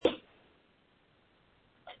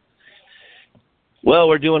Well,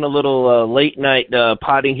 we're doing a little late night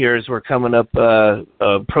potting here as we're coming up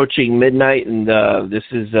approaching midnight, and this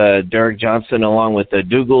is Derek Johnson along with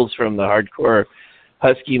Dougals from the Hardcore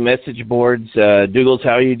Husky message boards. Dougals,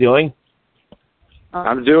 how are you doing?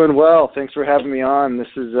 I'm doing well. Thanks for having me on. This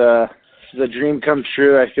is a dream come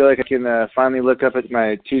true. I feel like I can finally look up at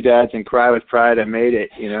my two dads and cry with pride. I made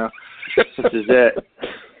it, you know. This is it.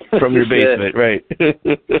 From your basement, right?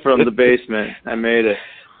 From the basement, I made it.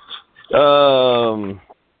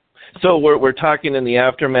 So we're talking in the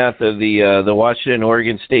aftermath of the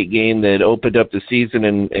Washington-Oregon State game that opened up the season,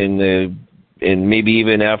 and maybe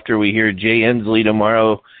even after we hear Jay Inslee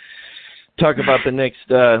tomorrow talk about the next.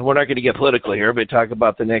 We're not going to get political here, but talk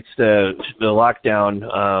about the next the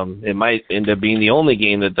lockdown. It might end up being the only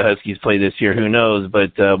game that the Huskies play this year. Who knows?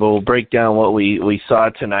 But we'll break down what we saw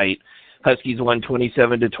tonight. Huskies won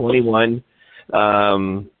 27-21.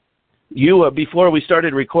 You before we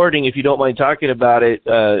started recording, if you don't mind talking about it,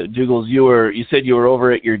 Dougals, you said you were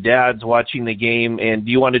over at your dad's watching the game, and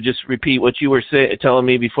do you want to just repeat what you were telling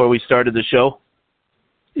me before we started the show?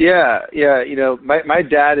 Yeah. You know, my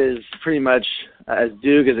dad is pretty much as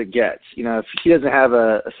Doug as it gets. You know, if he doesn't have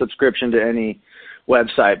a subscription to any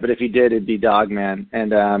website, but if he did, it'd be Dogman,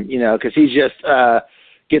 and you know, because he just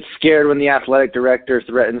gets scared when the athletic director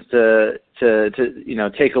threatens to you know,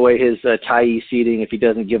 take away his Tyee seating if he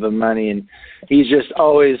doesn't give him money, and he's just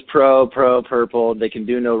always pro purple. They can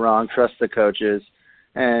do no wrong. Trust the coaches.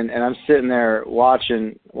 And I'm sitting there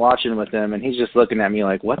watching with him, and he's just looking at me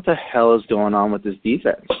like, what the hell is going on with this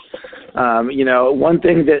defense? You know, one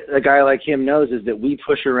thing that a guy like him knows is that we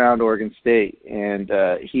push around Oregon State, and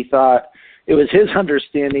he thought it was his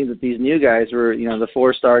understanding that these new guys were, you know, the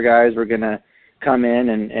 4-star guys were going to come in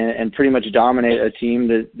and pretty much dominate a team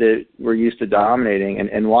that we're used to dominating,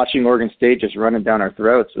 and watching Oregon State just running down our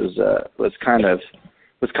throats was kind of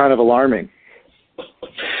alarming.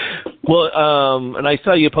 Well, and I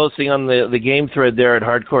saw you posting on the game thread there at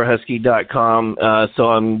hardcorehusky.com, so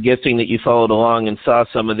I'm guessing that you followed along and saw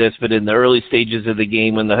some of this, but in the early stages of the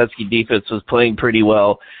game when the Husky defense was playing pretty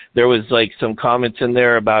well, there was like some comments in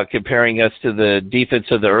there about comparing us to the defense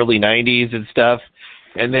of the early 90s and stuff.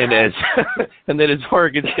 And then as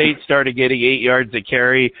Oregon State started getting 8 yards a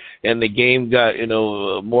carry and the game got, you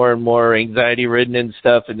know, more and more anxiety ridden and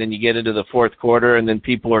stuff, and then you get into the fourth quarter and then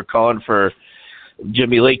people are calling for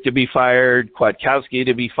Jimmy Lake to be fired, Kwiatkowski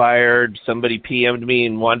to be fired. Somebody PM'd me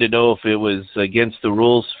and wanted to know if it was against the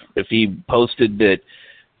rules if he posted that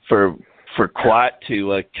for Kwat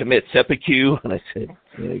to commit seppuku, and I said,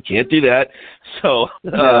 yeah, you can't do that. So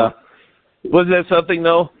was that something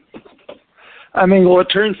though? I mean, well, it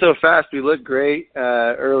turned so fast. We looked great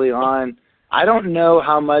early on. I don't know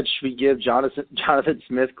how much we give Jonathan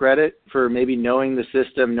Smith credit for maybe knowing the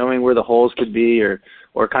system, knowing where the holes could be, or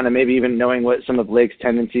kind of maybe even knowing what some of Lake's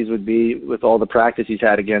tendencies would be with all the practice he's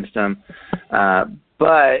had against him.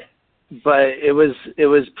 But it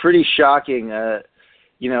was pretty shocking.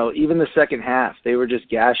 You know, even the second half, they were just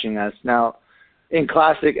gashing us. Now, in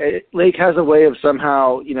classic, Lake has a way of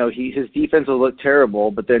somehow, you know, his defense will look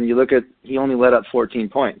terrible, but then you look at, he only let up 14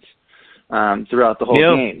 points throughout the whole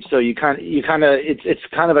game. So you kind of it's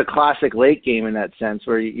kind of a classic Lake game in that sense,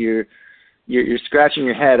 where you're scratching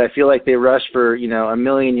your head. I feel like they rushed for, you know, 1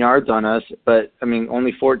 million yards on us, but I mean,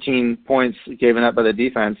 only 14 points given up by the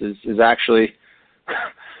defense is actually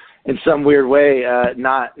in some weird way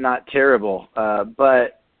not terrible.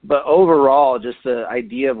 But overall, just the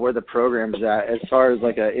idea of where the program's at, as far as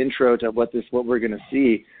like an intro to what we're going to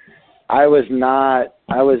see, I was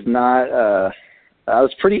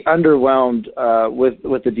pretty underwhelmed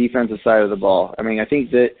with the defensive side of the ball. I mean, I think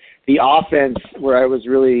that the offense, where I was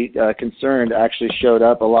really concerned, actually showed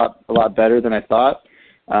up a lot better than I thought.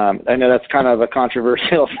 I know that's kind of a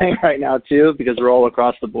controversial thing right now too, because we're all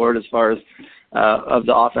across the board as far as of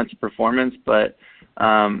the offensive performance, but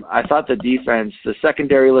I thought the defense, the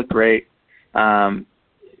secondary looked great. The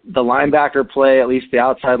linebacker play, at least the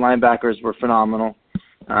outside linebackers, were phenomenal.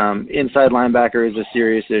 Inside linebacker is a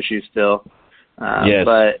serious issue still. Yes.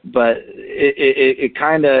 But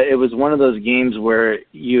it was one of those games where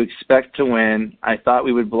you expect to win. I thought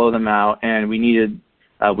we would blow them out, and we needed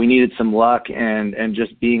some luck and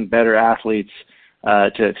just being better athletes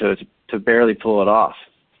to barely pull it off.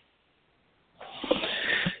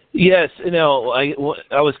 Yes, you know, I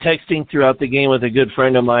was texting throughout the game with a good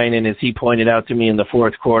friend of mine, and as he pointed out to me in the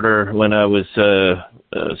fourth quarter when I was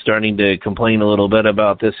starting to complain a little bit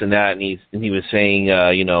about this and that, and he was saying,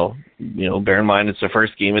 you know, bear in mind it's the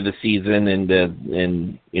first game of the season,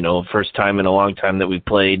 and you know, first time in a long time that we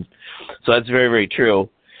played, so that's very, very true.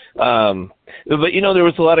 But, there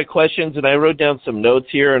was a lot of questions, and I wrote down some notes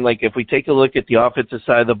here. And, if we take a look at the offensive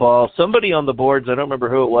side of the ball, somebody on the boards, I don't remember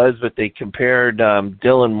who it was, but they compared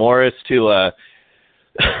Dylan Morris to a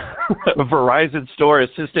Verizon store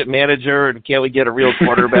assistant manager, and can't we get a real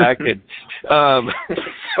quarterback? And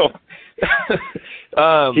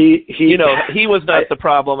he was not the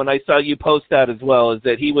problem, and I saw you post that as well, is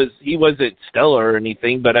that he wasn't stellar or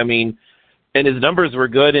anything, but, and his numbers were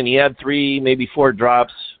good, and he had 3, maybe 4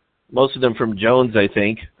 drops, most of them from Jones, I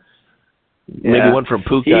think. Maybe one from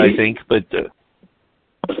Puka, I think. But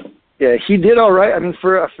yeah, he did all right.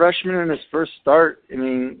 For a freshman in his first start,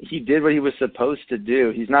 he did what he was supposed to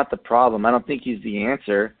do. He's not the problem. I don't think he's the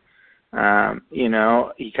answer.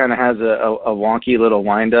 He kind of has a wonky little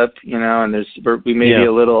windup, and we may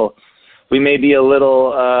be a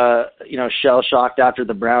little shell shocked after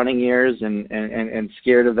the Browning years and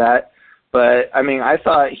scared of that. But I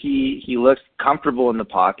thought he looked comfortable in the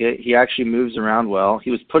pocket. He actually moves around well. He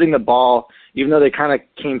was putting the ball, even though they kind of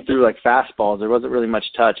came through like fastballs, there wasn't really much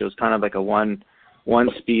touch. It was kind of like a one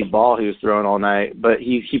speed ball he was throwing all night. But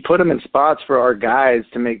he put them in spots for our guys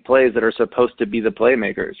to make plays that are supposed to be the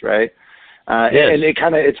playmakers, right? Yes. And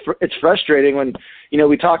it's frustrating when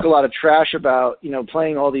we talk a lot of trash about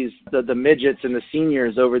playing all these the midgets and the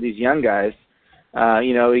seniors over these young guys.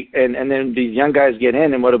 And then these young guys get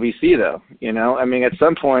in, and what do we see though? At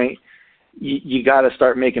some point, you got to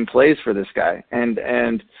start making plays for this guy, and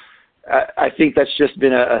I think that's just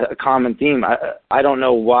been a common theme. I don't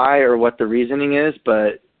know why or what the reasoning is,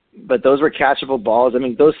 but those were catchable balls.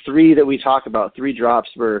 Those 3 that we talk about, 3 drops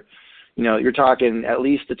were, you're talking at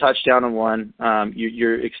least a touchdown on one.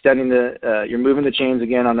 You're extending you're moving the chains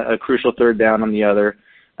again on a crucial 3rd down on the other.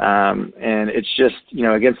 And it's just,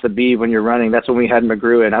 against the B when you're running, that's when we had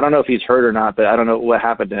McGrew in. I don't know if he's hurt or not, but I don't know what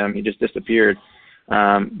happened to him. He just disappeared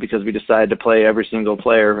because we decided to play every single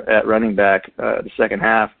player at running back the second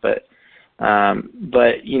half. But Dylan,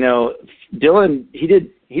 he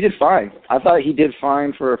did fine. I thought he did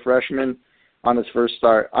fine for a freshman on his first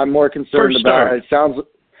start. I'm more concerned about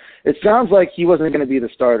it sounds like he wasn't going to be the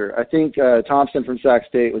starter. I think Thompson from Sac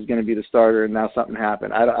State was going to be the starter, and now something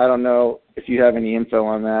happened. I don't know if you have any info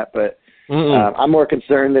on that, but I'm more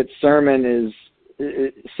concerned that Sermon,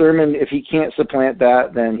 if he can't supplant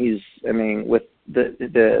that, then with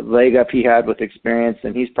the leg up he had with experience,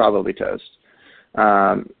 then he's probably toast.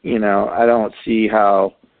 I don't see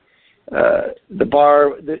how the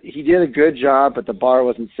bar – he did a good job, but the bar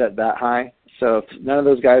wasn't set that high. So if none of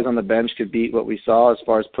those guys on the bench could beat what we saw as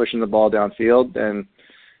far as pushing the ball downfield, then,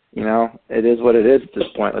 it is what it is at this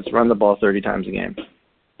point. Let's run the ball 30 times a game.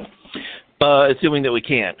 Assuming that we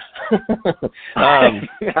can.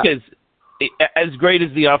 Because as great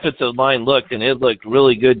as the offensive line looked, and it looked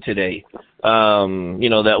really good today,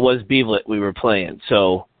 that was Beavlet we were playing.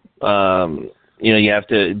 So, you have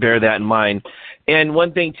to bear that in mind. And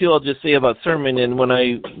one thing too, I'll just say about Sermon. And when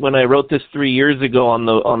I wrote this 3 years ago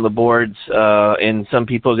on the boards, and some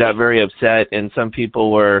people got very upset, and some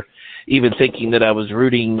people were even thinking that I was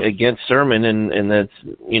rooting against Sermon, and that's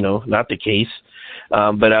not the case.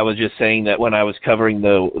 But I was just saying that when I was covering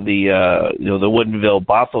the Woodinville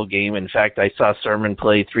Bothell game, in fact, I saw Sermon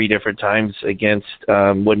play 3 different times against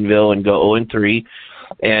Woodinville and go 0-3,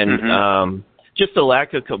 and just a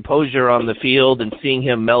lack of composure on the field, and seeing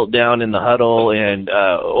him melt down in the huddle and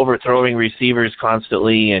overthrowing receivers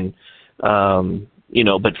constantly, and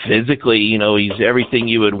but physically, he's everything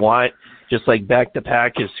you would want. Just like Back to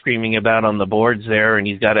Pack is screaming about on the boards there, and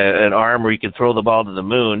he's got an arm where he can throw the ball to the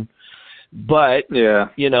moon. But,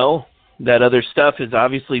 that other stuff is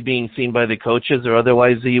obviously being seen by the coaches, or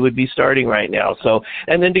otherwise he would be starting right now. So,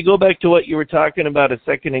 and then to go back to what you were talking about a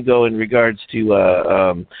second ago in regards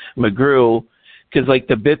to McGrew, because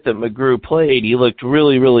the bit that McGrew played, he looked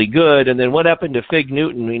really, really good. And then what happened to Fig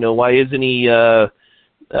Newton? Why isn't he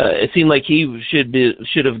it seemed like he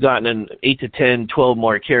should have gotten an 8 to 10, 12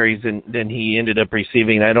 more carries than he ended up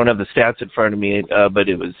receiving. I don't have the stats in front of me, but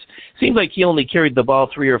seemed like he only carried the ball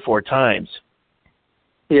 3 or 4 times.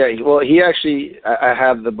 Yeah, well, he actually, I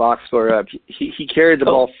have the box score up. He carried the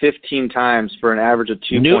ball 15 times for an average of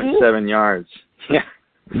 2.7 yards. Yeah.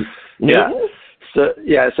 Newton? So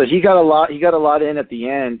he got a lot in at the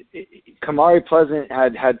end. Kamari Pleasant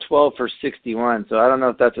had 12 for 61. So I don't know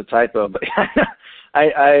if that's a typo, but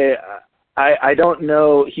I don't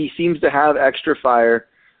know. He seems to have extra fire.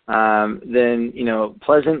 Then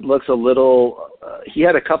Pleasant looks a little. He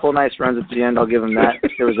had a couple of nice runs at the end. I'll give him that.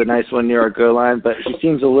 There was a nice one near our goal line, but he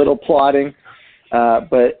seems a little plodding.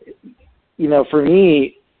 But for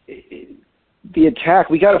me, the attack,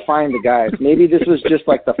 we got to find the guys. Maybe this was just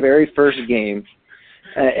like the very first game,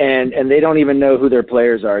 and they don't even know who their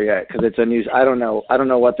players are yet because it's a new. I don't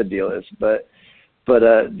know what the deal is, but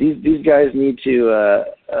these guys need to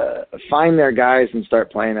find their guys and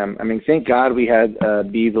start playing them. I mean, thank God we had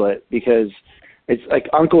Beevlet, because it's like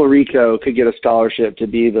Uncle Rico could get a scholarship to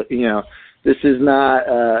be the, you know, this is not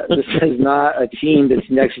a team that's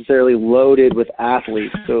necessarily loaded with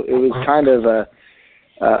athletes. So it was kind of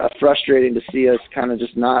frustrating to see us kind of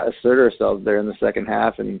just not assert ourselves there in the second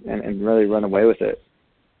half and really run away with it.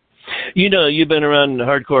 You know, you've been around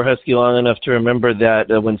Hardcore Husky long enough to remember that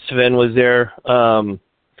when Sven was there,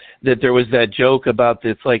 that there was that joke about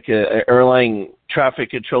this, like a airline traffic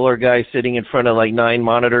controller guy sitting in front of like 9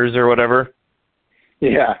 monitors or whatever.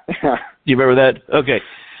 Yeah. Do you remember that? Okay.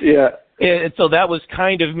 Yeah. And so that was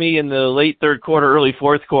kind of me in the late third quarter, early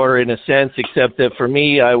fourth quarter in a sense, except that for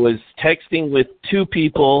me, I was texting with 2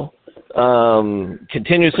 people,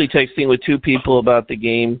 continuously texting with 2 people about the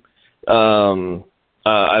game.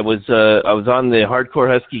 I was on the Hardcore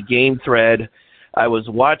Husky game thread. I was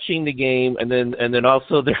watching the game, and then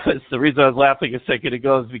also there was the reason I was laughing a second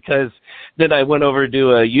ago is because then I went over to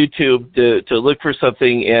YouTube to look for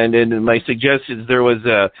something, and in my suggestions there was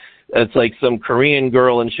it's like some Korean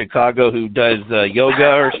girl in Chicago who does yoga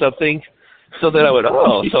or something. So then I went,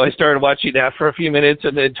 so I started watching that for a few minutes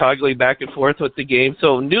and then toggling back and forth with the game.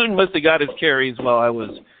 So Newton must have got his carries while I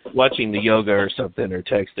was watching the yoga or something or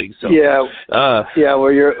texting. So exactly.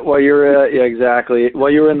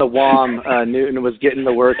 While you were in the WOM, Newton was getting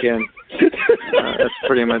the work in. That's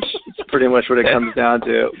pretty much what it comes down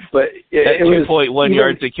to. But it was 2.1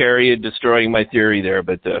 yards a carry and destroying my theory there,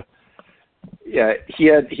 but. Yeah, he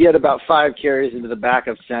had about 5 carries into the back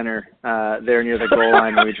of center there near the goal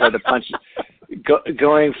line when we tried to punch.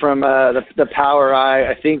 Going from the power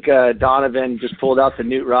I think Donovan just pulled out the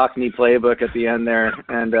Newt Rockne playbook at the end there,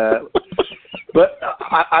 and but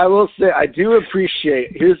I will say I do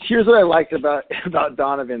appreciate. Here's what I liked about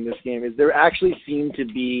Donovan this game is there actually seemed to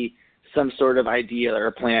be some sort of idea or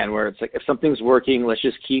a plan where it's like if something's working, let's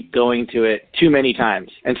just keep going to it too many times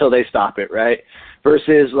until they stop it, right?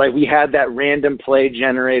 Versus like we had that random play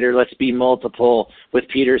generator, let's be multiple with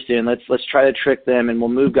Peterson, let's try to trick them and we'll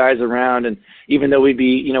move guys around, and even though we'd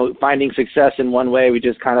be, finding success in one way, we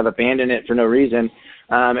just kind of abandon it for no reason,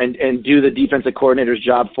 and do the defensive coordinator's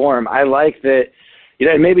job for him. I like that,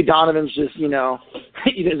 maybe Donovan's just,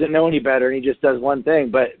 he doesn't know any better and he just does one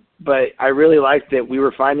thing, but I really liked that we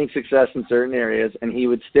were finding success in certain areas and he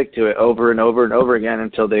would stick to it over and over and over again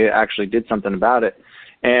until they actually did something about it.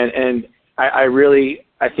 And I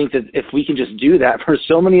think that if we can just do that for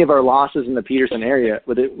so many of our losses in the Peterson area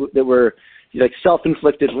that were like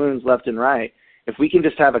self-inflicted wounds left and right, if we can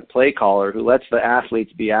just have a play caller who lets the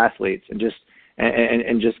athletes be athletes and just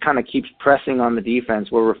kind of keeps pressing on the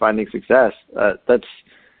defense where we're finding success, that's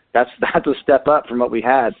a step up from what we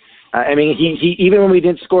had. I mean, he even when we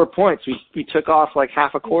didn't score points, we took off like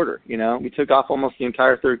half a quarter. We took off almost the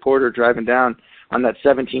entire third quarter driving down on that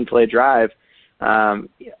 17-play drive.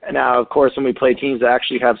 Now, of course, when we play teams that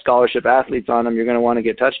actually have scholarship athletes on them, you're going to want to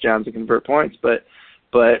get touchdowns and convert points. But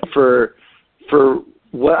for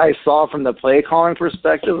what I saw from the play calling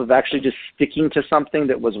perspective of actually just sticking to something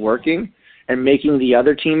that was working and making the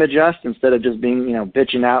other team adjust instead of just being,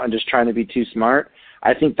 bitching out and just trying to be too smart,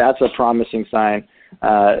 I think that's a promising sign.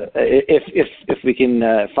 If we can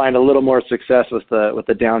find a little more success with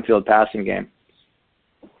the downfield passing game.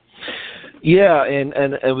 Yeah,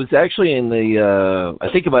 and it was actually in the I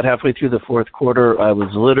think about halfway through the fourth quarter, I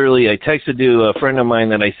texted to a friend of mine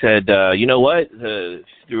that I said, you know what,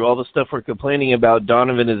 through all the stuff we're complaining about,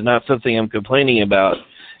 Donovan is not something I'm complaining about.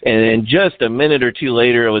 And then just a minute or two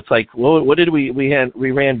later, it was like, well, what did we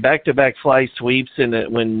ran back-to-back fly sweeps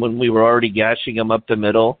when we were already gashing them up the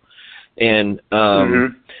middle. And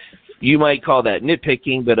you might call that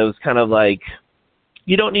nitpicking, but it was kind of like,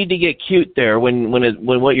 you don't need to get cute there when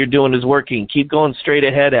what you're doing is working. Keep going straight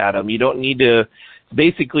ahead at them. You don't need to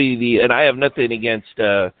and I have nothing against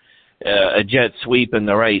a jet sweep in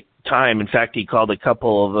the right time. In fact, he called a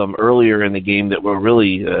couple of them earlier in the game that were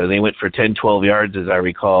really they went for 10, 12 yards, as I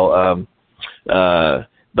recall.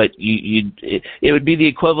 But it would be the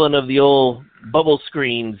equivalent of the old bubble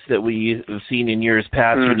screens that we have seen in years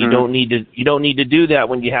past. When you don't need to do that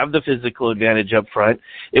when you have the physical advantage up front.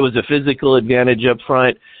 It was a physical advantage up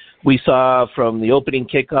front. We saw from the opening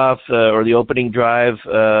kickoff or the opening drive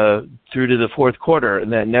through to the fourth quarter,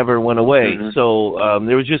 and that never went away. So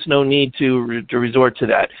there was just no need to resort to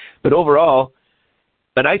that. But overall,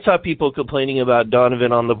 but I saw people complaining about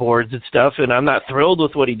Donovan on the boards and stuff, and I'm not thrilled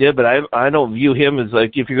with what he did, but I don't view him as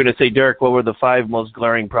like, if you're going to say, Derek, what were the 5 most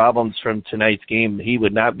glaring problems from tonight's game, he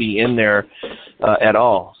would not be in there at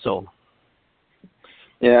all. So,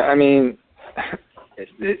 Yeah, I mean,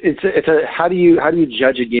 it's a how do you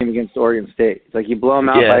judge a game against Oregon State? It's like you blow them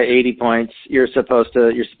out by 80 points. You're supposed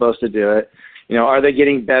to do it. You know, are they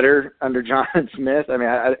getting better under Jonathan Smith? I mean,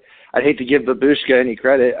 I'd hate to give Babushka any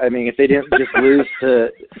credit. I mean, if they didn't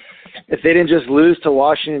just lose to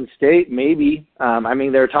Washington State, maybe. I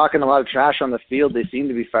mean, they're talking a lot of trash on the field. They seem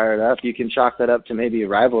to be fired up. You can chalk that up to maybe a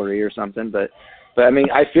rivalry or something. But I mean,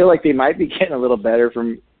 I feel like they might be getting a little better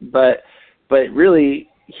but really,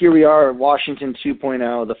 here we are, Washington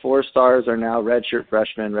 2.0. The 4 stars are now redshirt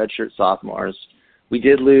freshmen, redshirt sophomores. We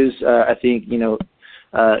did lose, I think, we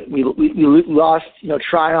lost,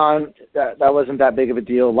 Tryon. That wasn't that big of a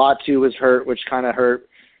deal. Latu was hurt, which kind of hurt.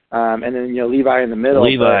 And then, Levi in the middle.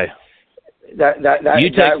 Levi. That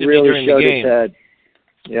really showed its head.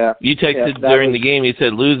 Yeah. You texted during the game. You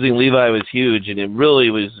said losing Levi was huge, and it really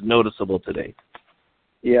was noticeable today.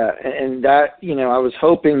 Yeah, and that, I was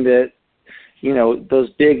hoping that, those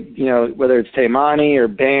big, whether it's Taimani or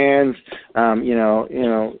Bands,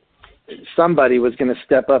 somebody was going to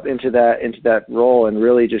step up into that role and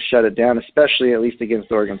really just shut it down, especially at least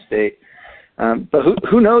against Oregon State. But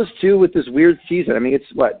who knows, too, with this weird season. I mean, it's,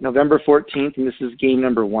 November 14th, and this is game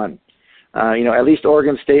number 1. At least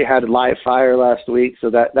Oregon State had live fire last week,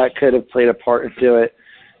 so that could have played a part into it.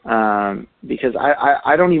 Because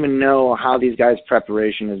I don't even know how these guys'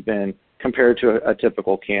 preparation has been compared to a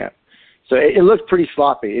typical camp. So it looked pretty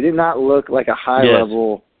sloppy. It did not look like a high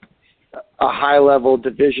level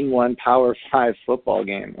Division I Power 5 football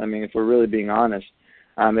game. I mean, if we're really being honest,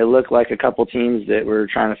 it looked like a couple teams that were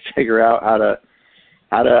trying to figure out how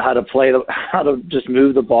to play, how to just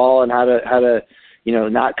move the ball and how to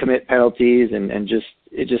not commit penalties and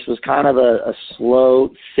it just was kind of a slow,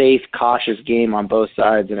 safe, cautious game on both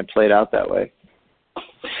sides, and it played out that way.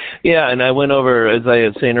 Yeah, and I went over, as I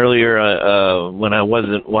was saying earlier, when I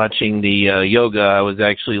wasn't watching the yoga, I was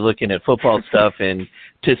actually looking at football stuff, and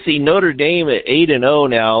to see Notre Dame at 8-0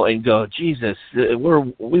 now and go, Jesus,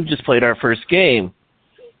 we've just played our first game.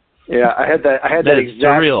 Yeah, I had that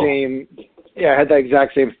exact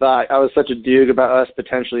same thought. I was such a dude about us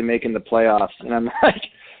potentially making the playoffs, and I'm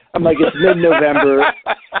like, it's mid-November.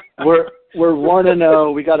 We're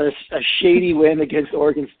 1-0. We got a shady win against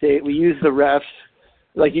Oregon State. We used the refs.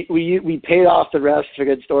 Like we paid off the refs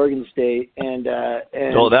against Oregon State, and that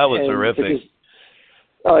was horrific.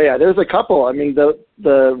 There's a couple. I mean,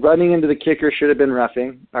 the running into the kicker should have been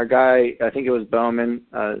roughing. Our guy, I think it was Bowman,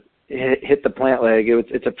 hit the plant leg.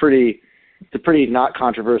 It's a pretty not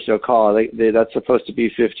controversial call. That's supposed to be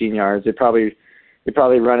 15 yards. They probably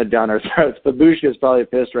run it down our throats. But Babushka is probably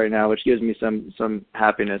pissed right now, which gives me some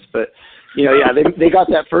happiness. But they got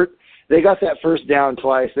that first. They got that first down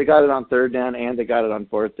twice. They got it on 3rd down and they got it on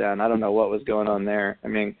 4th down. I don't know what was going on there. I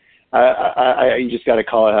mean, you just got to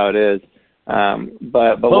call it how it is.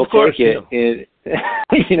 But we'll take it.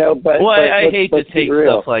 I hate to take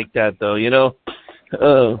stuff like that, though. That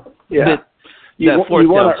 4th down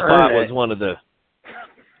spot was one of the.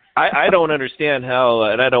 I don't understand how,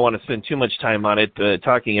 and I don't want to spend too much time on it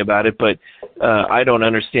talking about it, but I don't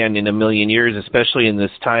understand in a million years, especially in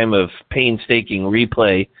this time of painstaking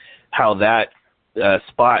replay, how that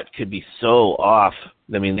spot could be so off.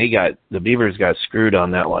 I mean, the Beavers got screwed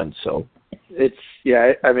on that one. So it's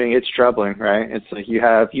troubling, right? It's like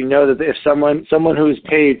that if someone who's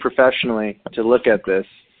paid professionally to look at this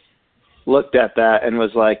looked at that and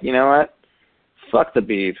was like, you know what, fuck the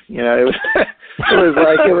Beav. It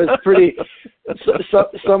was pretty.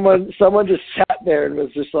 Someone just sat there and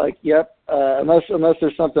was just like, yep. Unless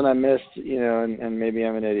there's something I missed, and maybe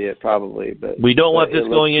I'm an idiot, probably. But we don't want this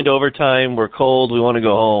going into overtime. We're cold. We want to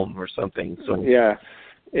go home or something. So yeah,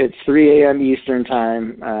 it's 3 a.m. Eastern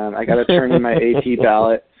time. I got to turn in my AP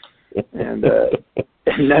ballot, and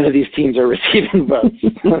none of these teams are receiving votes.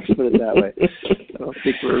 Let's put it that way. I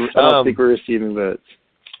don't think we're receiving votes.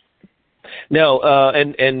 No,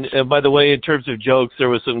 and by the way, in terms of jokes, there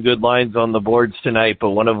was some good lines on the boards tonight,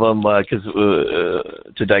 but one of them,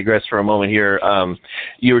 to digress for a moment here,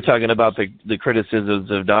 you were talking about the criticisms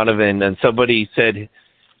of Donovan, and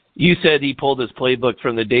you said he pulled his playbook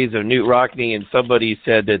from the days of Knute Rockne, and somebody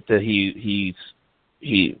said that he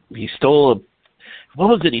stole what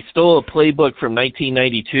was it? He stole a playbook from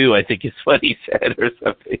 1992, I think is what he said, or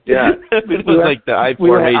something. Yeah. It was like the I formation.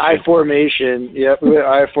 We went I formation. Yep, we went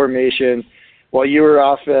I formation. While you were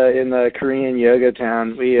off in the Korean yoga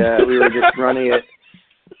town, we were just running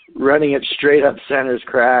it straight up center's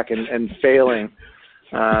crack and failing.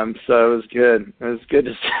 So it was good. It was good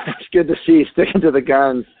to see sticking to the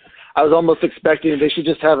guns. I was almost expecting they should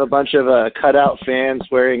just have a bunch of cutout fans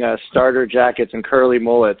wearing starter jackets and curly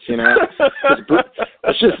mullets.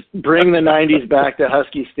 Let's just bring the '90s back to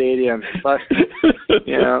Husky Stadium.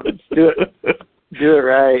 Do it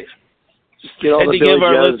right. Just get all the Billy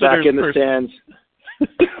Joes back in the stands.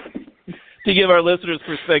 To give our listeners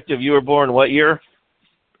perspective, you were born what year?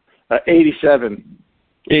 87.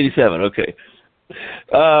 87. Okay.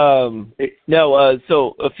 Now,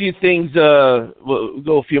 so a few things. We'll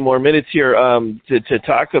go a few more minutes here to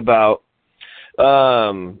talk about.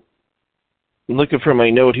 I'm looking for my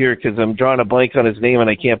note here because I'm drawing a blank on his name and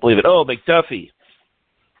I can't believe it. Oh, McDuffie.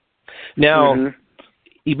 Now,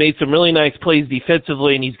 he made some really nice plays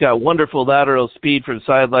defensively, and he's got wonderful lateral speed from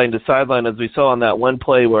sideline to sideline, as we saw on that one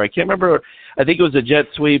play where I can't remember. I think it was a jet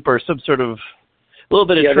sweep or some sort of little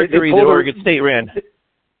bit of trickery that Oregon State ran.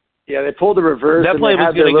 Yeah, they pulled the reverse. That play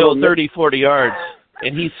was going to go 30, 40 yards,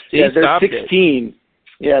 and he stopped 16. It.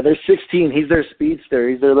 Yeah, they're 16. He's their speedster.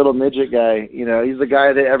 He's their little midget guy. He's the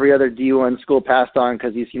guy that every other D1 school passed on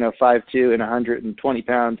because he's 5'2" and 120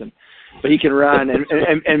 pounds, but he can run. And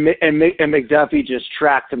McDuffie just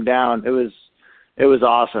tracked him down. It was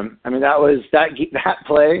awesome. I mean, that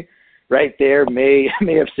play right there may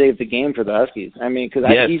have saved the game for the Huskies. I mean, because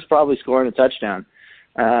he's probably scoring a touchdown,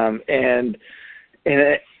 and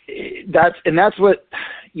that's what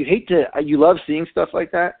you love seeing stuff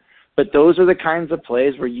like that, but those are the kinds of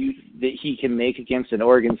plays that he can make against an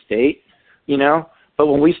Oregon State, but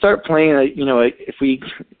when we start playing if we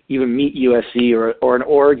even meet USC or an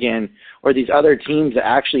Oregon or these other teams that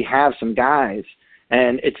actually have some guys,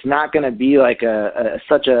 and it's not going to be like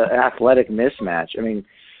such a athletic mismatch. I mean,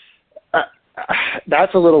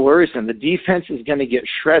 that's a little worrisome. The defense is going to get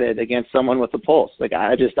shredded against someone with a pulse. Like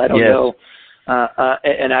I don't know.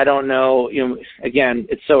 And I don't know, again,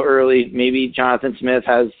 it's so early. Maybe Jonathan Smith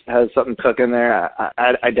has something cooking there.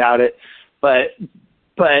 I doubt it. But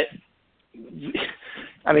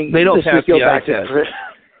I mean, they don't pass the eye test.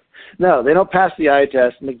 No, they don't pass the eye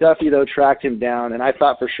test. McDuffie, though, tracked him down, and I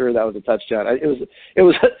thought for sure that was a touchdown. It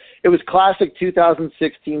was classic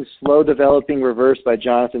 2016 slow developing reverse by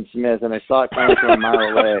Jonathan Smith, and I saw it coming from a mile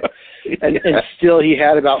away. And still, he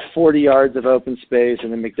had about 40 yards of open space,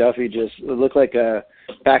 and then McDuffie it looked like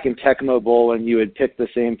back in Tecmo Bowl when you would pick the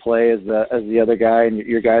same play as the other guy, and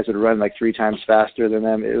your guys would run like 3 times faster than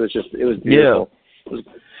them. It was beautiful. Yeah. It was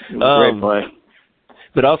a great play.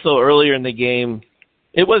 But also earlier in the game,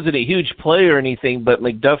 it wasn't a huge play or anything, but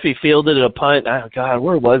McDuffie fielded a punt. Oh, God,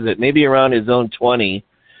 where was it? Maybe around his own 20.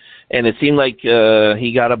 And it seemed like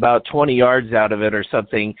he got about 20 yards out of it or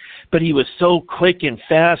something. But he was so quick and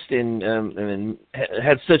fast and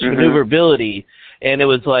had such maneuverability. And it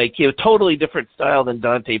was like a totally different style than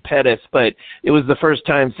Dante Pettis. But it was the first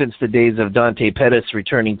time since the days of Dante Pettis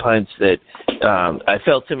returning punts that I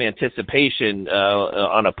felt some anticipation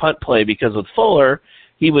on a punt play, because with Fuller,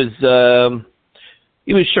 he was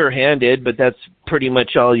sure-handed, but that's pretty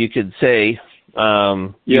much all you could say. He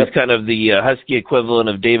was kind of the Husky equivalent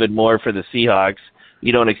of David Moore for the Seahawks.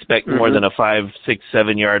 You don't expect more than a 5, 6,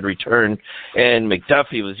 7-yard return. And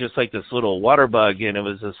McDuffie was just like this little water bug, and it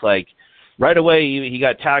was just like right away he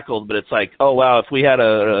got tackled, but it's like, oh, wow, if we had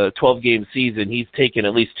a 12-game season, he's taken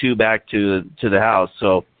at least 2 back to the house.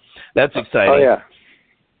 So that's exciting. Oh, yeah.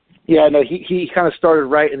 Yeah, no, he kind of started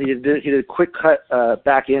right, and he did a quick cut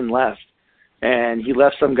back in left. And he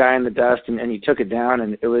left some guy in the dust, and he took it down,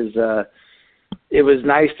 and it was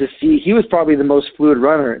nice to see. He was probably the most fluid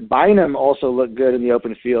runner. Bynum also looked good in the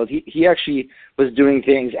open field. He actually was doing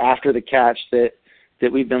things after the catch that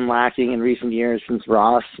we've been lacking in recent years since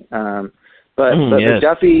Ross. But yes.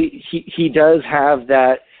 McDuffie, he does have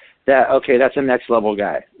that okay, that's a next level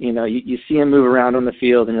guy. You see him move around on the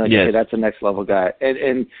field, and you're like, okay, that's a next level guy.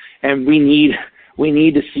 And we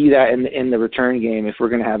need to see that in the return game if we're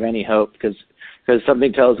going to have any hope, because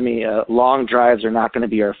something tells me long drives are not going to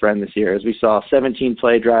be our friend this year. As we saw, 17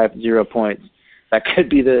 play drive, 0 points. That could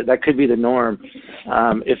be the norm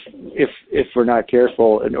if we're not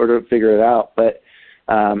careful in order to figure it out. But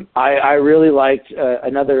I really liked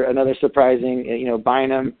another surprising.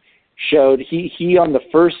 Bynum showed he on the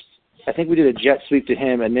first. I think we did a jet sweep to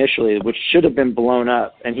him initially, which should have been blown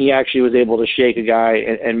up, and he actually was able to shake a guy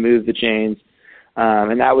and move the chains.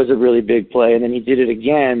 And that was a really big play. And then he did it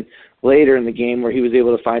again later in the game where he was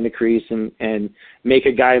able to find the crease and make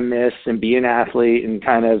a guy miss and be an athlete and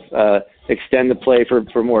kind of extend the play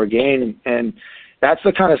for more gain. And that's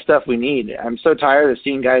the kind of stuff we need. I'm so tired of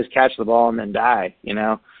seeing guys catch the ball and then die,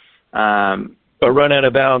 Or run out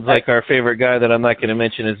of bounds like our favorite guy that I'm not going to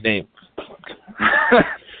mention his name.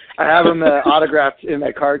 I have him autographed in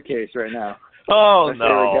my card case right now. Oh,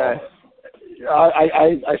 no.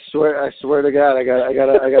 I swear to God, I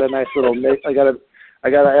got a nice little mix.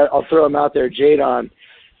 I'll throw him out there. Jadon.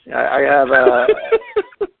 I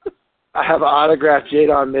have an autographed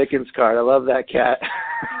Jadon Mickens card. I love that cat.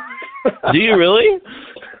 Do you really?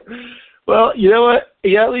 Well, you know what?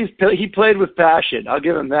 He played with passion. I'll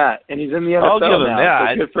give him that. And he's in the NFL I'll give him now,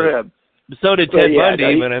 that. So good for him. So did Ted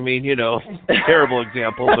Bundy, but I mean, terrible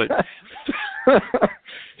example, but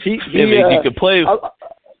he you could play.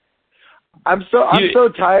 I'm so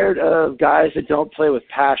tired of guys that don't play with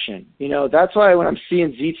passion. That's why when I'm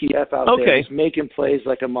seeing ZTF out there, he's making plays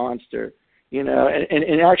like a monster.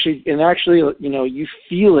 And actually, you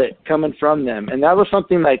feel it coming from them. And that was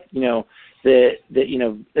something like, that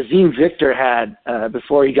Azim Victor had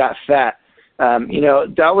before he got fat.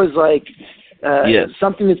 That was like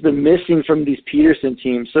something that's been missing from these Peterson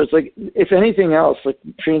teams. So it's like, if anything else, like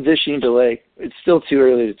transitioning to Lake, it's still too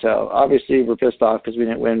early to tell. Obviously, we're pissed off because we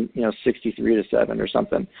didn't win, 63-7 or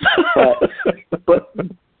something.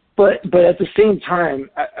 But at the same time,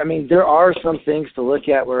 I mean, there are some things to look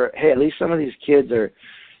at where, hey, at least some of these kids they're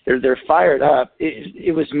fired up.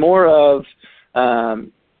 It was more of, how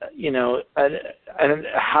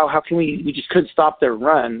can we just couldn't stop their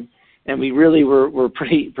run, and we really were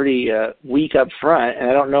pretty weak up front, and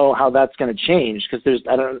I don't know how that's going to change because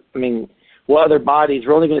what other bodies?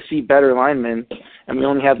 We're only going to see better linemen, and we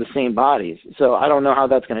only have the same bodies, so I don't know how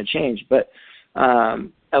that's going to change, but.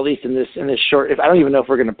 At least in this short, I don't even know if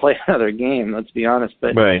we're going to play another game. Let's be honest,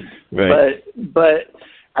 but right. But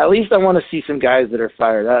at least I want to see some guys that are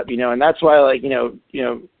fired up, and that's why, like,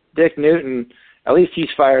 Dick Newton, at least he's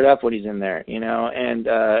fired up when he's in there, and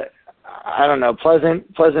I don't know, Pleasant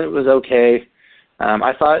was okay.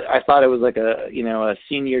 I thought it was like a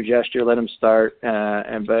senior gesture, let him start,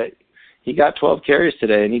 but he got 12 carries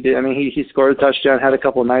today, and he did. I mean, he scored a touchdown, had a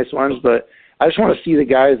couple of nice ones, but I just want to see the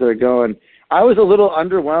guys that are going. I was a little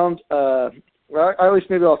underwhelmed.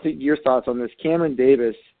 Maybe I'll see your thoughts on this. Cameron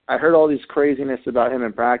Davis, I heard all these craziness about him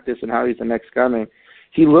in practice and how he's the next coming.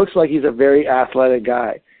 He looks like he's a very athletic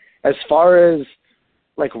guy. As far as,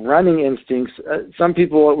 like, running instincts, some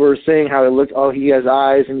people were saying how it looked, he has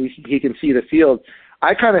eyes and he can see the field.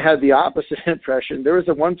 I kind of had the opposite impression. There was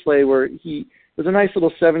one play where it was a nice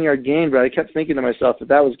little 7-yard gain, but I kept thinking to myself, if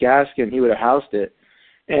that was Gaskin, he would have housed it.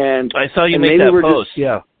 And I saw you make that post,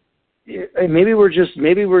 yeah. Maybe we're just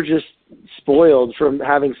spoiled from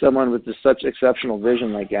having someone with such exceptional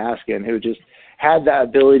vision like Gaskin, who just had that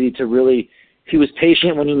ability to really. He was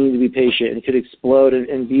patient when he needed to be patient, and could explode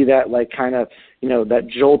and be that, like, kind of, that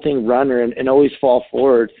jolting runner and always fall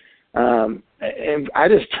forward. And I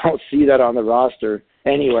just don't see that on the roster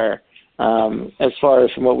anywhere as far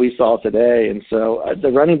as from what we saw today. And so the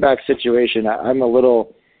running back situation,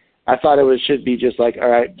 I thought should be just like, all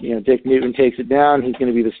right, Dick Newton takes it down. He's going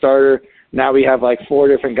to be the starter. Now we have like 4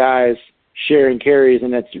 different guys sharing carries,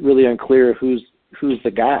 and it's really unclear who's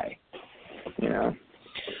the guy.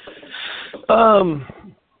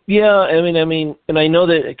 Yeah, I mean, and I know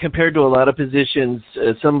that compared to a lot of positions,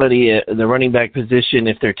 somebody in the running back position,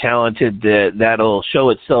 if they're talented, that'll show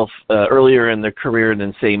itself earlier in their career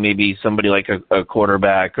than, say, maybe somebody like a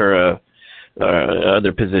quarterback or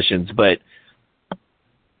other positions, but.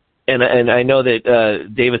 And I know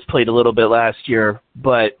that Davis played a little bit last year,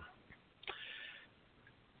 but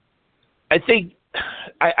I think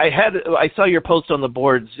I saw your post on the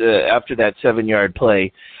boards after that 7-yard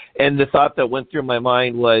play, and the thought that went through my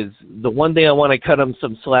mind was the one thing I want to cut him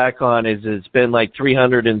some slack on is it's been like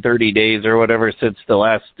 330 days or whatever since the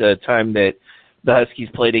last time that the Huskies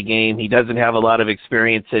played a game. He doesn't have a lot of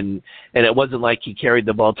experience, and it wasn't like he carried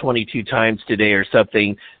the ball 22 times today or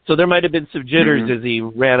something. So there might have been some jitters as he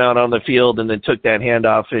ran out on the field and then took that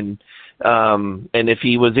handoff. And if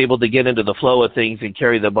he was able to get into the flow of things and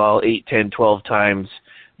carry the ball 8, 10, 12 times,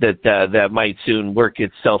 that might soon work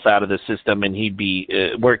itself out of the system, and he'd be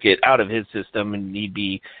work it out of his system, and he'd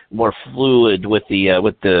be more fluid with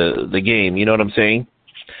the game. You know what I'm saying?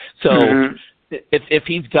 So. Mm-hmm. If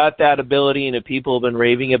he's got that ability, and if people have been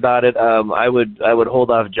raving about it, I would hold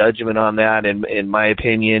off judgment on that, in my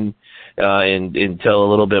opinion, until a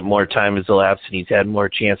little bit more time has elapsed and he's had more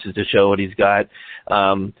chances to show what he's got.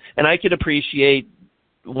 And I could appreciate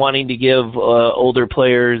wanting to give older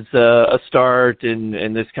players a start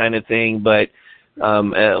and this kind of thing, but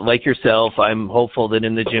like yourself, I'm hopeful that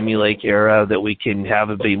in the Jimmy Lake era that we can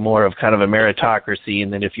have it be more of kind of a meritocracy,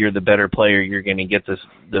 and then if you're the better player, you're going to get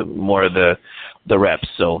the more of the reps,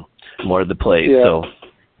 so more of the plays. Yeah. So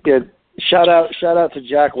yeah, shout out to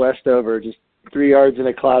Jack Westover, just 3 yards in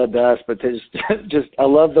a cloud of dust, but just I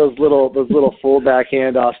love those little fullback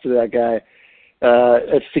handoffs to that guy.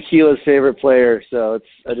 It's Tequila's favorite player, so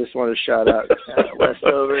I just want to shout out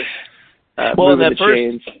Westover. Well, that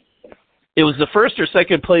it was the first or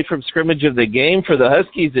second play from scrimmage of the game for the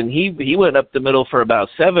Huskies, and he went up the middle for about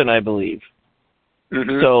 7, I believe.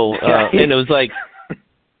 Mm-hmm. So, and it was like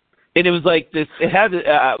this. It had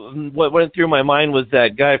what went through my mind was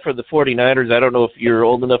that guy for the 49ers. I don't know if you're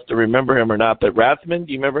old enough to remember him or not, but Rathman,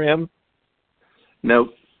 do you remember him?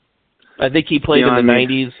 Nope. I think he played in the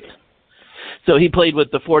 90s. So he played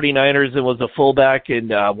with the 49ers and was a fullback.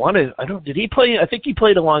 And did he play? I think he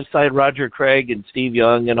played alongside Roger Craig and Steve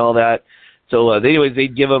Young and all that. So anyways,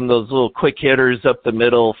 they'd give him those little quick hitters up the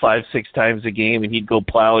middle 5-6 times a game, and he'd go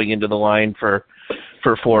plowing into the line for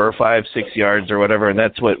 4 or 5, 6 yards or whatever. And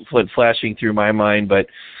that's what went flashing through my mind. But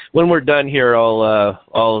when we're done here,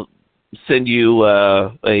 I'll send you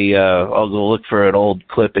I'll go look for an old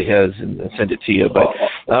clip of his and send it to you. But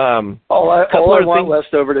all I want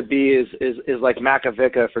Westover to be is like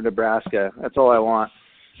Makovica for Nebraska. That's all I want.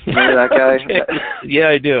 Remember that guy? Okay. Yeah,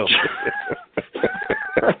 I do.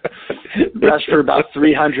 Rushed for about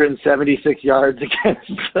 376 yards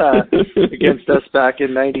against us back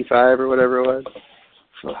in '95 or whatever it was.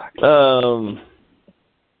 Fuck.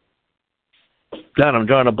 God, I'm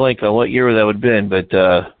drawing a blank on what year that would have been, but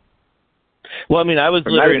well, I mean,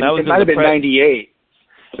 it might have been '98.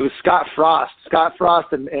 It was Scott Frost. Scott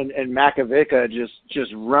Frost and Makovica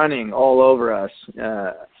just running all over us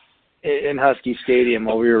in Husky Stadium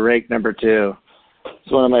while we were ranked number 2.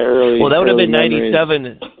 It's one of my early. Well, that would have been memories.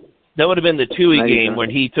 '97. That would have been the Tui game when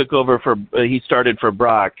he took over he started for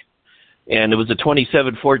Brock, and it was a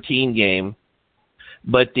 27-14 game.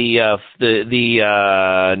 But the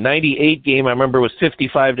 '98 game I remember was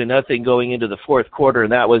 55-0 going into the fourth quarter,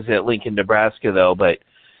 and that was at Lincoln, Nebraska, though. But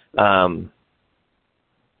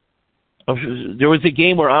there was a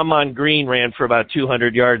game where Amon Green ran for about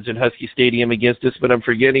 200 yards in Husky Stadium against us, but I'm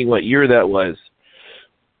forgetting what year that was.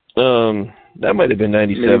 That might have been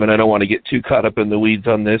 '97. I don't want to get too caught up in the weeds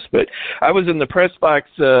on this, but I was in the press box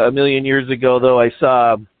a million years ago, though. I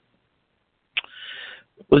saw,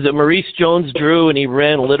 was it Maurice Jones-Drew, and he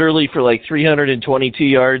ran literally for like 322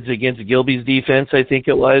 yards against Gilby's defense, I think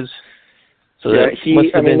it was. So yeah,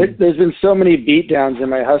 there's been so many beatdowns in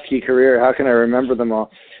my Husky career. How can I remember them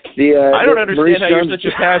all? I don't understand how you're such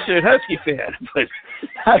a passionate Husky fan, but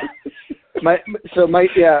my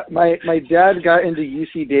dad got into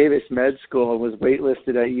UC Davis med school and was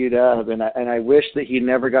waitlisted at UW, and I wish that he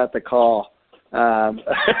never got the call. He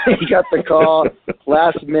got the call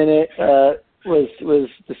last minute. Was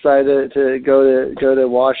decided to go to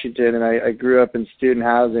Washington, and I grew up in student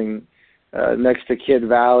housing next to Kidd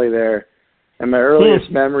Valley there. And my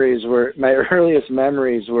earliest memories were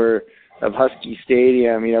of Husky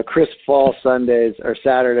Stadium. You know, crisp fall Sundays or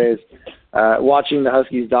Saturdays, watching the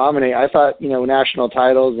Huskies dominate. I thought, national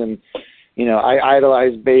titles, and I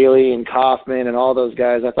idolized Bailey and Kaufman and all those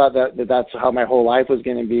guys. I thought that's how my whole life was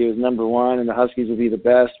going to be. It was number one, and the Huskies would be the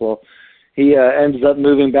best. Well, he ends up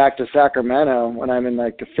moving back to Sacramento when I'm in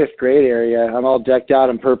like the 5th grade area. I'm all decked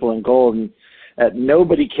out in purple and gold, and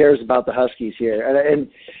nobody cares about the Huskies here. And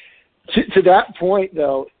to that point,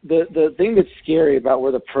 though, the thing that's scary about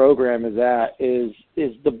where the program is at is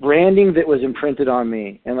the branding that was imprinted on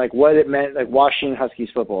me, and like what it meant, like Washington Huskies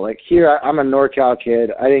football. Like here, I'm a NorCal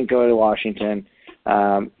kid. I didn't go to Washington,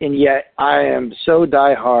 and yet I am so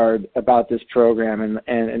diehard about this program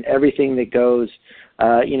and everything that goes,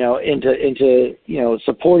 into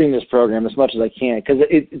supporting this program as much as I can, because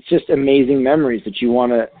it's just amazing memories that you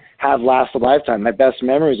want to have last a lifetime. My best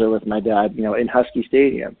memories are with my dad, in Husky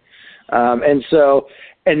Stadium. And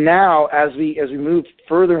now as we move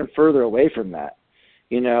further and further away from that,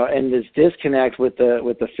 and this disconnect with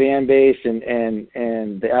the fan base and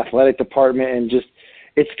the athletic department, and just,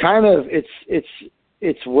 it's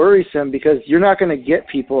worrisome, because you're not going to get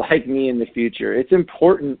people like me in the future. It's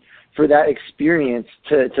important for that experience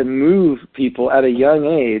to move people at a young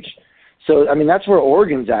age. So, I mean, that's where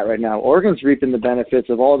Oregon's at right now. Oregon's reaping the benefits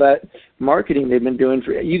of all that marketing they've been doing.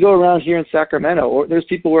 You go around here in Sacramento, or there's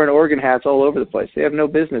people wearing Oregon hats all over the place. They have no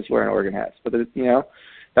business wearing Oregon hats, but that's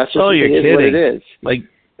just what it is. Like,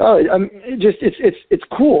 it's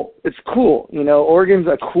cool. It's cool. Oregon's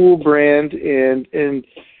a cool brand, and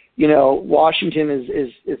Washington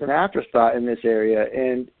is an afterthought in this area,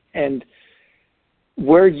 and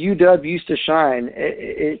where UW used to shine,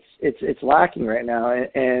 it's lacking right now,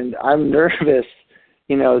 and I'm nervous.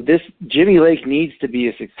 This Jimmy Lake needs to be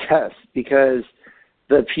a success, because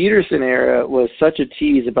the Peterson era was such a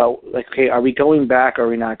tease about, like, okay, are we going back or are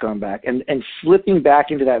we not going back? And slipping back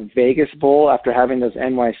into that Vegas Bowl after having those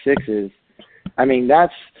NY6s, I mean,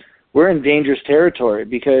 that's we're in dangerous territory,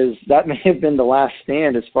 because that may have been the last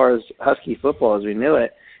stand as far as Husky football as we knew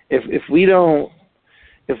it. If we don't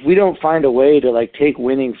find a way to like take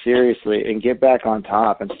winning seriously and get back on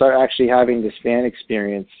top and start actually having this fan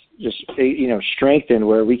experience just strengthen,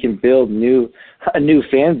 where we can build a new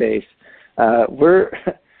fan base, we're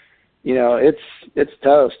it's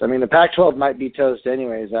toast. I mean, the Pac-12 might be toast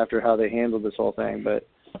anyways after how they handled this whole thing, but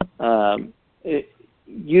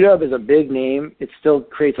UW is a big name. It still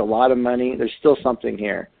creates a lot of money. There's still something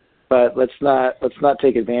here, but let's not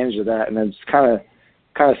take advantage of that. And it's kind of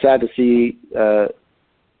sad to see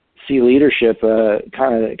leadership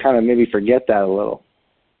kind of maybe forget that a little.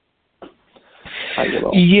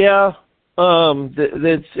 Yeah,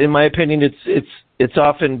 that's, in my opinion, it's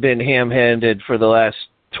often been ham-handed for the last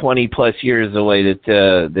 20 plus years, the way that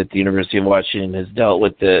the University of Washington has dealt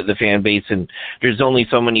with the fan base, and there's only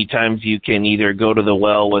so many times you can either go to the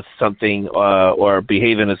well with something or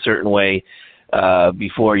behave in a certain way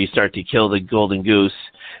before you start to kill the golden goose,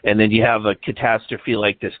 and then you have a catastrophe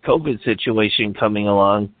like this COVID situation coming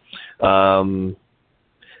along.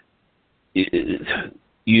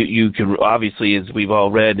 You can obviously, as we've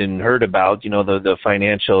all read and heard about, the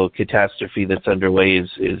financial catastrophe that's underway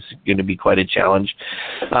is going to be quite a challenge.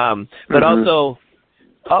 But also,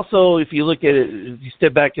 if you look at it, if you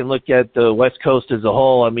step back and look at the West Coast as a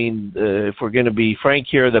whole, I mean, if we're going to be frank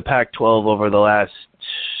here, the Pac-12 over the last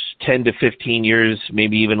 10 to 15 years,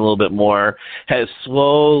 maybe even a little bit more, has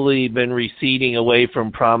slowly been receding away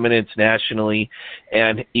from prominence nationally,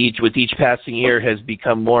 and with each passing year has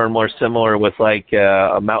become more and more similar with like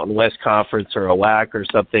a Mountain West Conference or a WAC or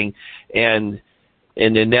something. And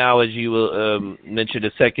then now, as you mentioned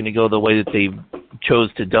a second ago, the way that they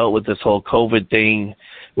chose to deal with this whole COVID thing,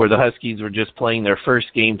 where the Huskies were just playing their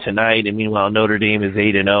first game tonight, and meanwhile Notre Dame is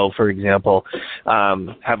 8-0, for example.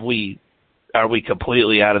 Are we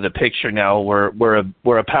completely out of the picture now? We're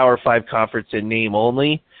a Power 5 conference in name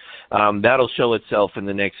only. That'll show itself in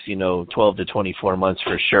the next 12 to 24 months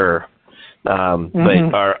for sure. But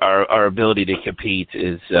our ability to compete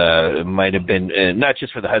might have been not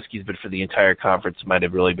just for the Huskies, but for the entire conference, might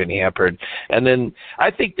have really been hampered. And then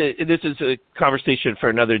I think that this is a conversation for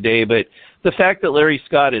another day, but the fact that Larry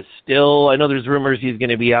Scott is still, I know there's rumors he's going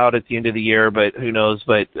to be out at the end of the year, but who knows?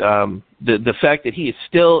 But the fact that he is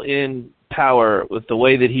still in power with the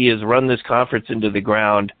way that he has run this conference into the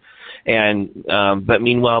ground, and but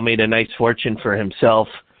meanwhile made a nice fortune for himself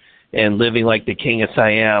and living like the king of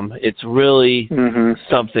Siam, it's really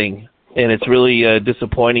something, and it's really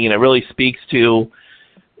disappointing, and it really speaks to,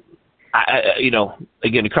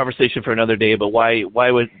 again, a conversation for another day, but why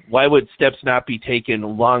would steps not be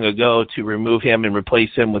taken long ago to remove him and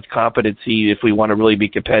replace him with competency if we want to really be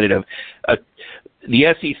competitive?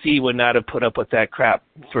 The SEC would not have put up with that crap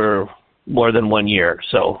for more than 1 year.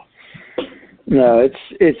 So no,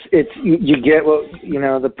 it's you get what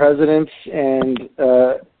the presidents and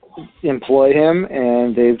employ him,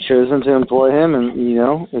 and they've chosen to employ him, and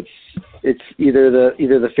it's either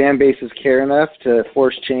the fan bases care enough to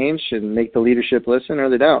force change and make the leadership listen, or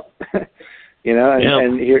they don't.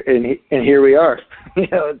 And here we are.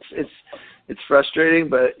 It's frustrating,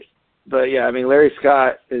 but yeah, I mean, Larry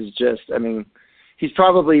Scott is just, I mean, he's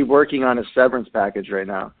probably working on a severance package right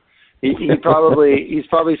now. He's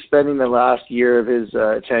probably spending the last year of his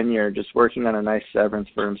tenure just working on a nice severance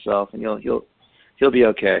for himself, and he'll be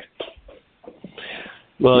okay.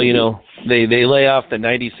 Well, they lay off the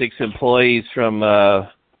 96 employees from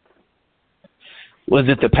was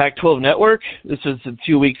it the Pac-12 network? This was a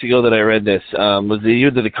few weeks ago that I read this. Was it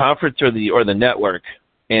either the conference or the network?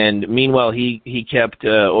 And meanwhile, he kept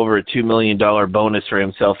over a $2 million bonus for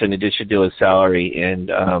himself in addition to his salary, and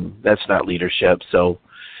that's not leadership. So.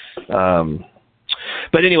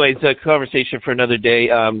 But anyways, a conversation for another day.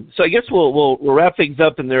 So I guess we'll wrap things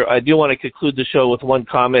up, and I do want to conclude the show with one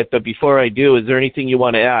comment. But before I do, is there anything you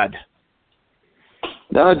want to add?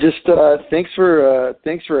 No, just thanks for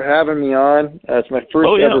having me on. It's my first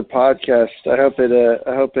ever podcast. I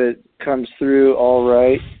hope it comes through all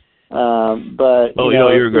right. But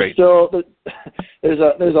you're great. There's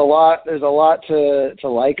a lot to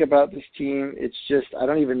like about this team. It's just, I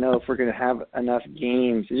don't even know if we're going to have enough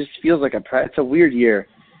games. It just feels like it's a weird year.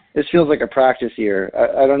 This feels like a practice year.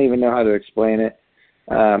 I don't even know how to explain it.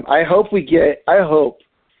 I hope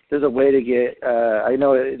there's a way to get, I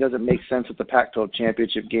know it doesn't make sense with the Pac-12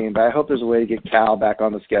 championship game, but I hope there's a way to get Cal back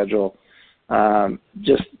on the schedule.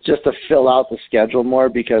 Just to fill out the schedule more,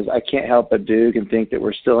 because I can't help but and think that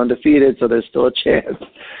we're still undefeated, so there's still a chance.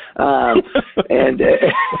 And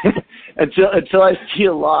until I see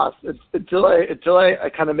a loss, until I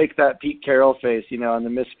kind of make that Pete Carroll face, on the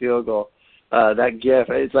missed field goal, that GIF.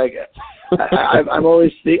 It's like I'm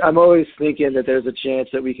always thinking that there's a chance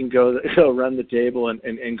that we can go run the table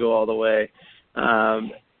and go all the way.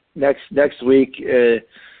 Next week,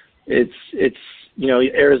 it's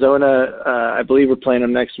Arizona. I believe we're playing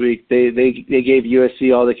them next week. They gave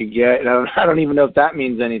USC all they could get, and I don't even know if that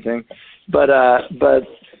means anything. But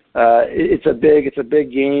it's a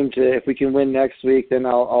big game. If we can win next week, then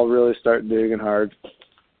I'll really start digging hard.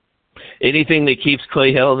 Anything that keeps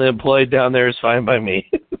Clay Helton employed down there is fine by me.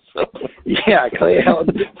 Yeah, Clay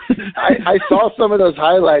Helton. I saw some of those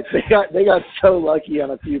highlights. They got so lucky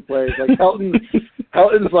on a few plays. Like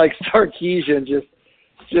Helton's like Sarkisian, just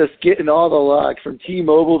getting all the luck from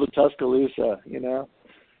T-Mobile to Tuscaloosa.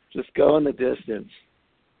 Just going the distance.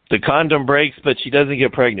 The condom breaks, but she doesn't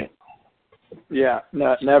get pregnant. Yeah,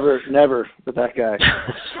 no, never with that guy.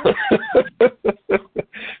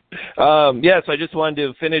 So I just wanted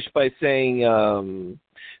to finish by saying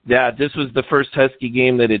that this was the first Husky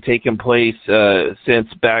game that had taken place since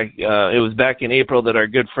it was back in April that our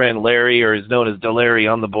good friend Larry, or is known as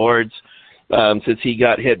DeLarry on the boards, since he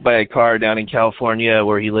got hit by a car down in California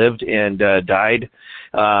where he lived and died.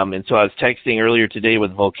 And so I was texting earlier today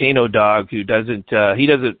with Volcano Dog, who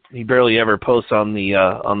he barely ever posts on the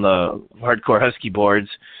Hardcore Husky boards.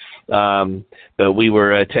 But we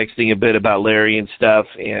were texting a bit about Larry and stuff,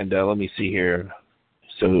 and let me see here.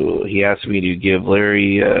 So he asked me to give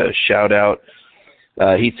Larry a shout out.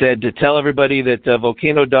 He said to tell everybody that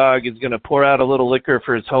Volcano Dog is going to pour out a little liquor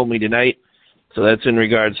for his homie tonight. So that's in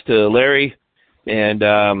regards to Larry. And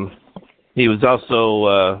he was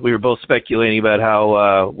also, we were both speculating about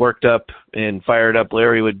how worked up and fired up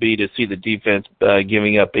Larry would be to see the defense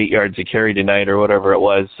giving up 8 yards a carry tonight or whatever it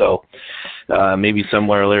was. So maybe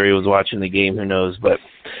somewhere Larry was watching the game, who knows. But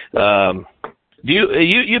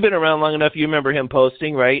you've been around long enough, you remember him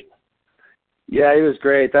posting, right? Yeah, he was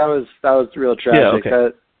great. That was real tragic. Yeah,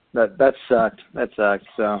 okay. That sucked.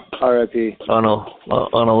 So RIP. On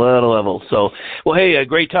a lot of levels. So, well, hey,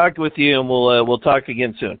 great talking with you, and we'll talk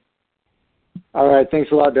again soon. All right.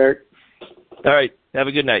 Thanks a lot, Derek. All right. Have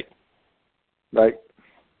a good night. Bye.